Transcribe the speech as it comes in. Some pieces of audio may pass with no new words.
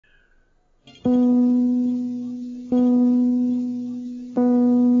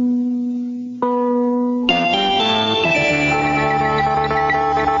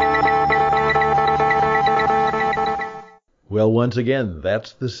once again,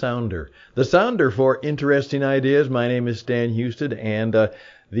 that's the sounder. The sounder for Interesting Ideas. My name is Stan Houston, and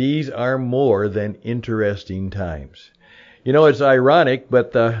these are more than interesting times. You know, it's ironic,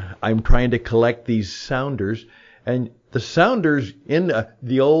 but I'm trying to collect these sounders, and the sounders in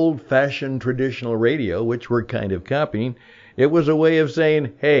the old-fashioned traditional radio, which we're kind of copying, it was a way of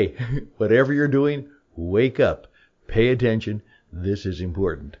saying, hey, whatever you're doing, wake up, pay attention, this is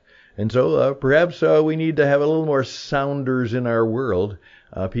important. And so perhaps we need to have a little more sounders in our world,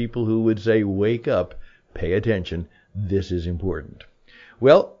 people who would say, wake up, pay attention, this is important.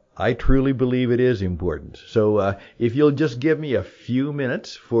 Well, I truly believe it is important. So if you'll just give me a few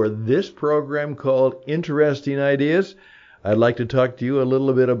minutes for this program called Interesting Ideas, I'd like to talk to you a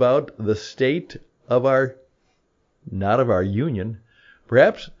little bit about the state of our, not of our union,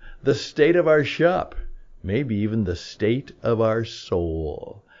 perhaps the state of our shop, maybe even the state of our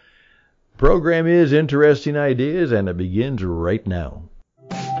soul. The program is Interesting Ideas, and it begins right now.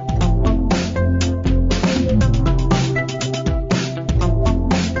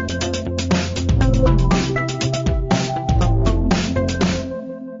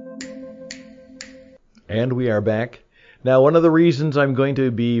 And we are back. Now, one of the reasons I'm going to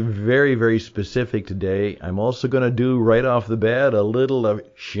be very, very specific today, I'm also going to do right off the bat a little of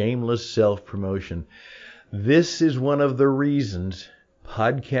shameless self-promotion. This is one of the reasons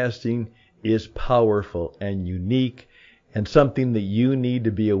podcasting is powerful and unique and something that you need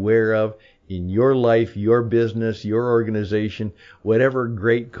to be aware of in your life, your business, your organization, whatever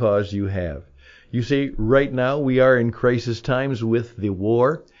great cause you have. You see, right now we are in crisis times with the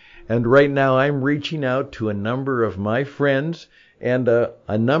war. And right now I'm reaching out to a number of my friends, and a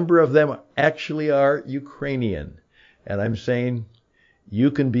number of them actually are Ukrainian. And I'm saying,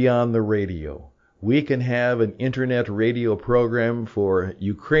 you can be on the radio. We can have an internet radio program for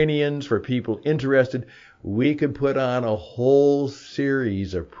Ukrainians, for people interested. We could put on a whole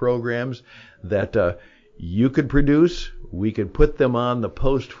series of programs that you could produce. We could put them on the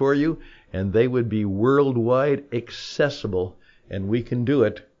post for you, and they would be worldwide accessible, and we can do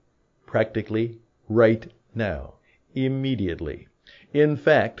it practically right now, immediately. In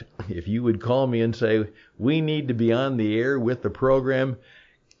fact, if you would call me and say, we need to be on the air with the program,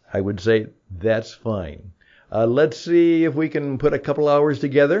 I would say, that's fine. Let's see if we can put a couple hours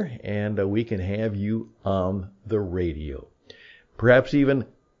together and we can have you on the radio. Perhaps even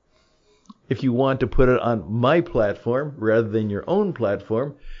if you want to put it on my platform rather than your own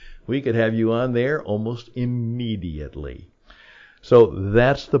platform, we could have you on there almost immediately. So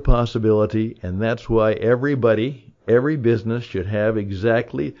that's the possibility, and that's why everybody, every business should have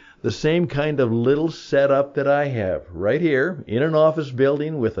exactly the same kind of little setup that I have right here in an office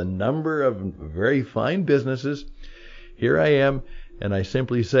building with a number of very fine businesses. Here I am, and I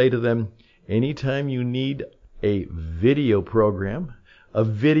simply say to them, anytime you need a video program, a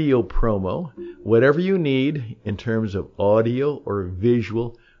video promo, whatever you need in terms of audio or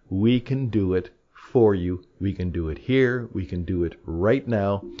visual, we can do it for you. We can do it here. We can do it right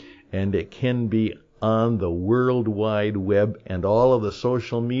now. And it can be on the World Wide Web and all of the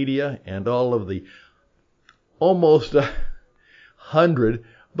social media and all of the almost 100,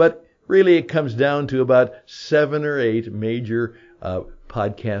 but really it comes down to about 7 or 8 major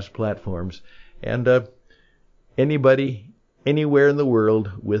podcast platforms. And anybody, anywhere in the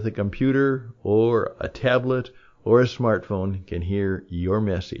world with a computer or a tablet or a smartphone can hear your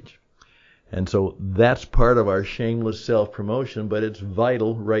message. And so that's part of our shameless self-promotion, but it's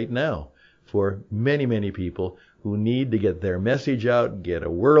vital right now for many, many people who need to get their message out, get a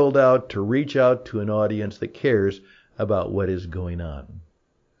world out, to reach out to an audience that cares about what is going on.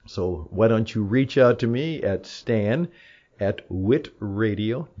 So why don't you reach out to me at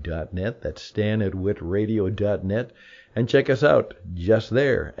stan@witradio.net. That's stan@witradio.net. And check us out just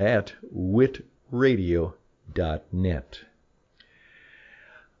there at witradio.net.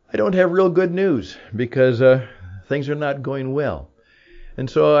 I don't have real good news because things are not going well. And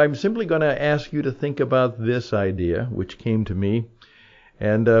so I'm simply going to ask you to think about this idea, which came to me,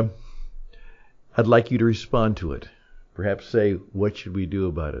 and I'd like you to respond to it. Perhaps say, what should we do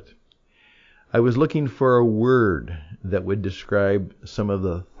about it? I was looking for a word that would describe some of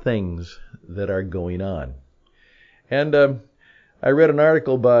the things that are going on. And I read an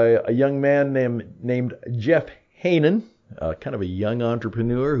article by a young man named Jeff Haanen, kind of a young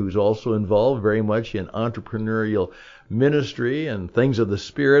entrepreneur who's also involved very much in entrepreneurial ministry and things of the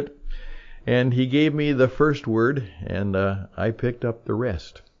Spirit. And he gave me the first word, and I picked up the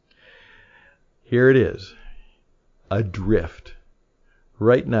rest. Here it is. Adrift.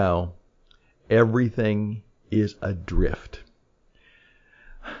 Right now, everything is adrift.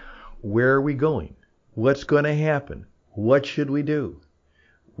 Where are we going? What's going to happen? what should we do?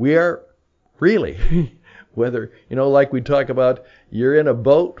 We are really, whether, like we talk about, you're in a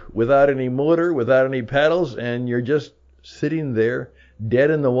boat without any motor, without any paddles, and you're just sitting there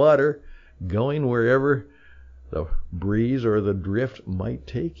dead in the water, going wherever the breeze or the drift might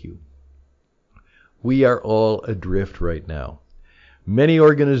take you. We are all adrift right now. Many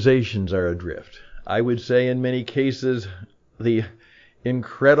organizations are adrift. I would say in many cases the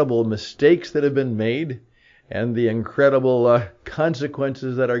incredible mistakes that have been made and the incredible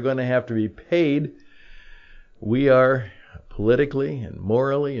consequences that are going to have to be paid, we are politically and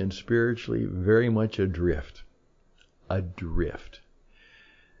morally and spiritually very much adrift. Adrift.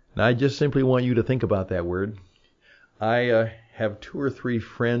 Now, I just simply want you to think about that word. I have 2 or 3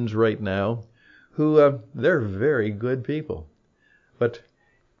 friends right now who, they're very good people. But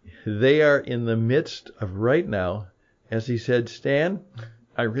they are in the midst of right now, as he said, Stan,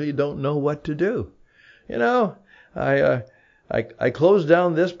 I really don't know what to do. I closed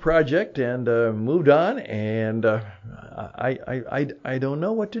down this project and moved on, and I don't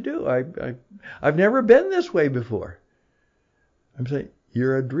know what to do. I've never been this way before. I'm saying,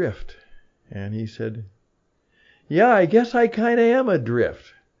 you're adrift. And he said, yeah, I guess I kind of am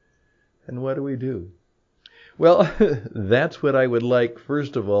adrift. And what do we do? Well, that's what I would like,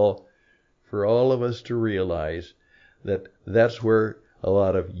 first of all, for all of us to realize, that that's where a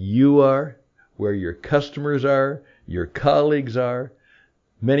lot of you are, where your customers are, your colleagues are,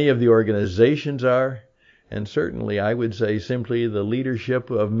 many of the organizations are, and certainly I would say simply the leadership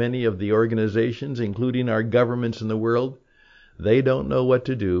of many of the organizations, including our governments in the world, they don't know what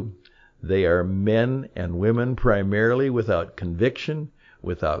to do. They are men and women primarily without conviction,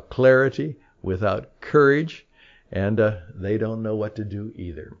 without clarity, without courage, and they don't know what to do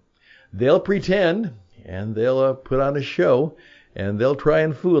either. They'll pretend, and they'll put on a show, and they'll try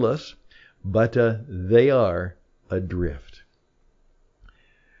and fool us, but they are adrift.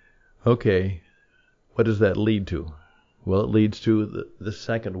 Okay, what does that lead to? Well, it leads to the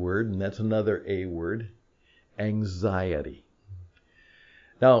second word, and that's another A word, anxiety.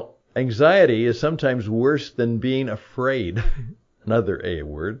 Now, anxiety is sometimes worse than being afraid, another A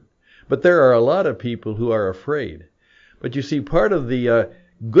word, but there are a lot of people who are afraid. But you see, part of the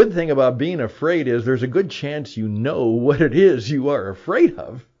good thing about being afraid is there's a good chance you know what it is you are afraid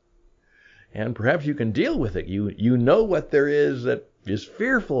of. And perhaps you can deal with it. You know what there is that is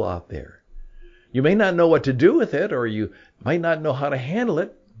fearful out there. You may not know what to do with it, or you might not know how to handle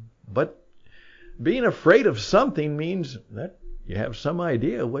it, but being afraid of something means that you have some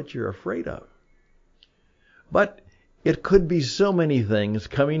idea of what you're afraid of. But it could be so many things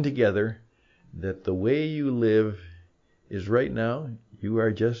coming together that the way you live is right now, you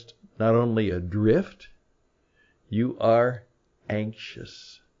are just not only adrift, you are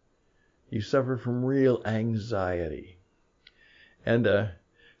anxious. You suffer from real anxiety. And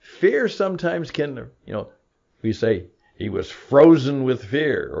fear sometimes can, we say he was frozen with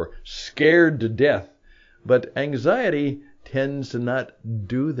fear or scared to death. But anxiety tends to not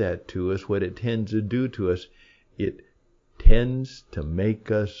do that to us. What it tends to do to us, it tends to make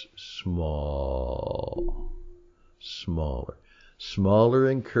us smaller. Smaller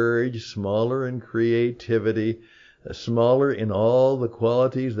in courage, smaller in creativity, smaller in all the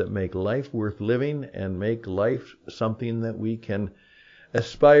qualities that make life worth living and make life something that we can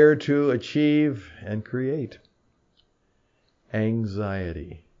aspire to achieve and create.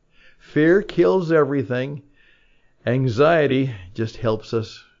 Anxiety. Fear kills everything. Anxiety just helps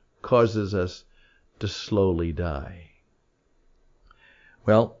us, causes us to slowly die.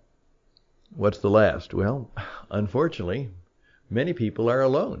 Well, what's the last? Well, unfortunately, many people are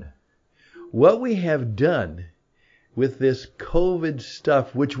alone. What we have done with this COVID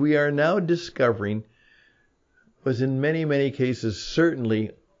stuff, which we are now discovering, was in many, many cases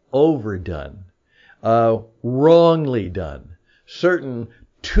certainly overdone, wrongly done,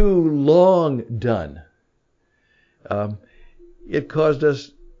 too long done. It caused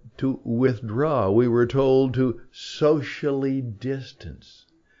us to withdraw. We were told to socially distance.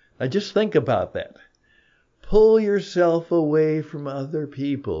 Now just think about that. Pull yourself away from other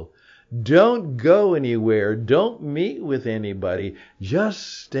people. Don't go anywhere. Don't meet with anybody.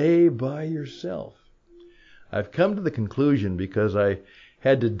 Just stay by yourself. I've come to the conclusion, because I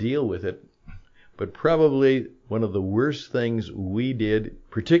had to deal with it, but probably one of the worst things we did,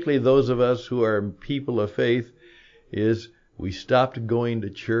 particularly those of us who are people of faith, is we stopped going to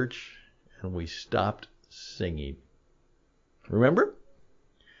church and we stopped singing. Remember?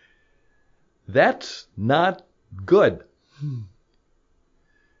 That's not good.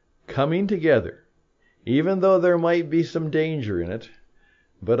 Coming together, even though there might be some danger in it,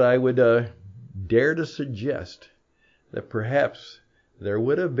 but I would dare to suggest that perhaps there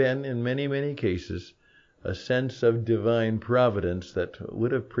would have been, in many, many cases, a sense of divine providence that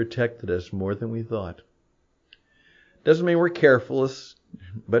would have protected us more than we thought. Doesn't mean we're careful,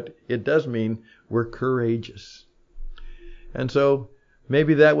 but it does mean we're courageous. And so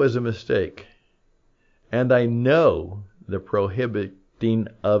maybe that was a mistake. And I know the prohibiting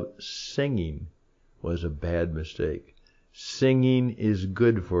of singing was a bad mistake. Singing is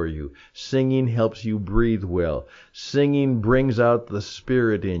good for you. Singing helps you breathe well. Singing brings out the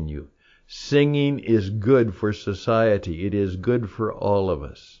spirit in you. Singing is good for society. It is good for all of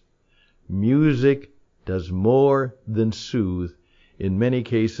us. Music does more than soothe. In many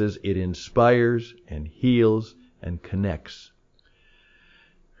cases, it inspires and heals and connects.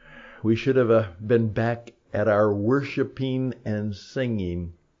 We should have been back at our worshiping and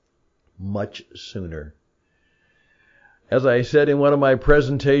singing much sooner. As I said in one of my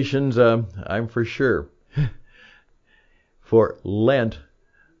presentations, I'm for sure. For Lent,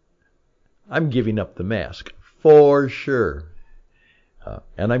 I'm giving up the mask. For sure.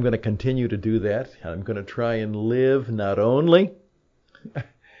 And I'm going to continue to do that. I'm going to try and live not only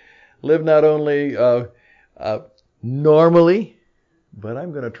normally, but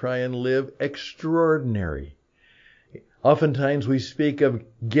I'm going to try and live extraordinary. Oftentimes we speak of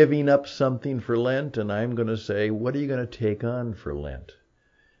giving up something for Lent, and I'm going to say, what are you going to take on for Lent?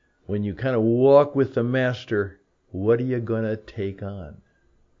 When you kind of walk with the Master, what are you going to take on?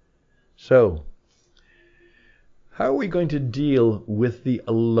 So, how are we going to deal with the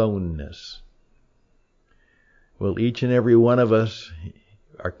aloneness? Well, each and every one of us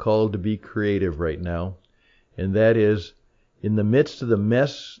are called to be creative right now, and that is in the midst of the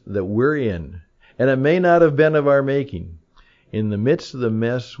mess that we're in, and it may not have been of our making, in the midst of the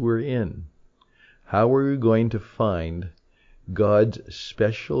mess we're in, how are we going to find God's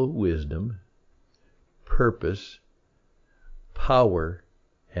special wisdom, purpose, power,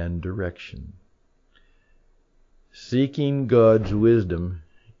 and direction? Seeking God's wisdom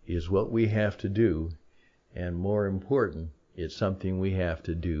is what we have to do, and more important, it's something we have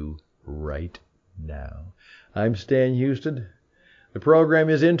to do right now. I'm Stan Houston. The program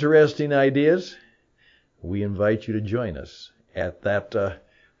is Interesting Ideas. We invite you to join us at that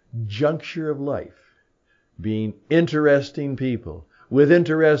juncture of life, being interesting people with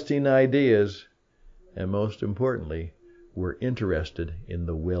interesting ideas, and most importantly, we're interested in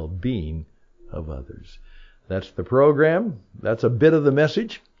the well-being of others. That's the program. That's a bit of the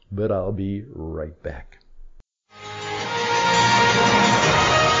message, but I'll be right back.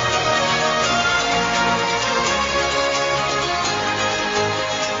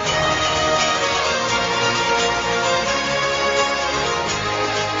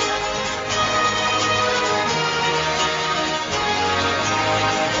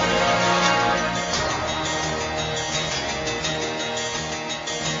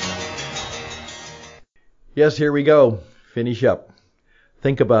 Yes, here we go. Finish up.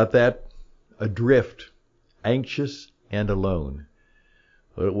 Think about that. Adrift, anxious and alone.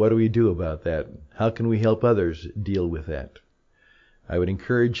 What do we do about that? How can we help others deal with that? I would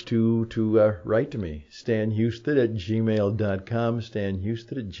encourage to write to me. StanHouston@gmail.com.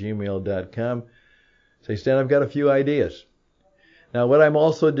 StanHouston@gmail.com. Say, Stan, I've got a few ideas. Now, what I'm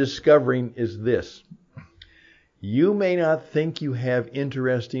also discovering is this. You may not think you have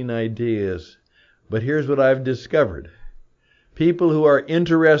interesting ideas, but here's what I've discovered. People who are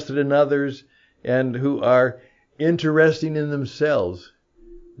interested in others and who are interesting in themselves,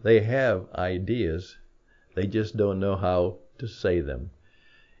 they have ideas. They just don't know how to say them.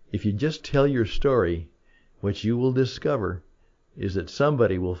 If you just tell your story, what you will discover is that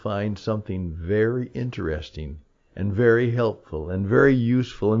somebody will find something very interesting and very helpful and very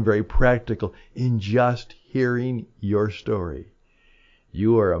useful and very practical in just hearing your story.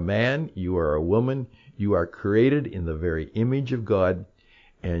 You are a man, you are a woman, you are created in the very image of God,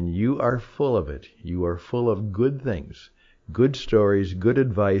 and you are full of it. You are full of good things, good stories, good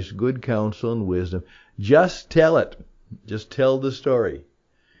advice, good counsel, and wisdom. Just tell it. Just tell the story.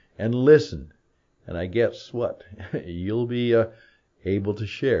 And listen. And I guess what? You'll be able to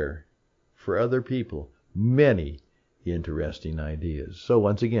share for other people many interesting ideas. So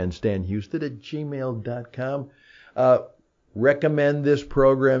once again, StanHouston@gmail.com. Recommend this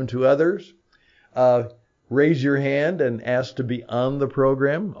program to others. Raise your hand and ask to be on the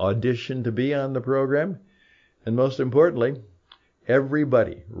program. Audition to be on the program. And most importantly,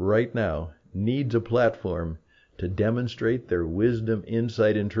 everybody right now needs a platform to demonstrate their wisdom,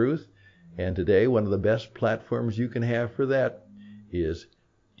 insight, and truth. And today, one of the best platforms you can have for that is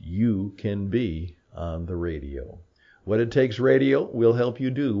you can be on the radio. What It Takes Radio will help you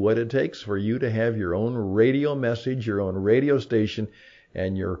do what it takes for you to have your own radio message, your own radio station,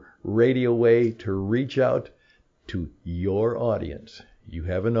 and your radio way to reach out to your audience. You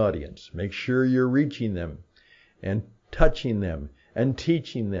have an audience. Make sure you're reaching them and touching them and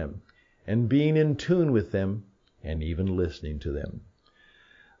teaching them and being in tune with them and even listening to them.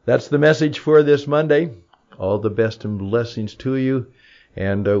 That's the message for this Monday. All the best and blessings to you,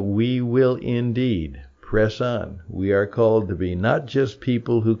 and we will indeed press on. We are called to be not just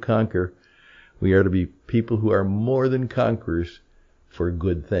people who conquer. We are to be people who are more than conquerors for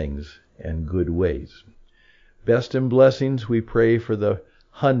good things and good ways. Best and blessings, we pray for the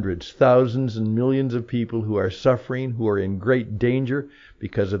hundreds, thousands, and millions of people who are suffering, who are in great danger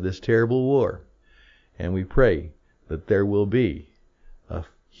because of this terrible war. And we pray that there will be a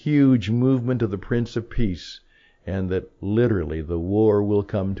huge movement of the Prince of Peace, and that literally the war will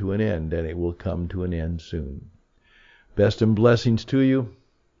come to an end, and it will come to an end soon. Best and blessings to you.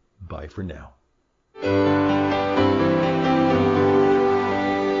 Bye for now.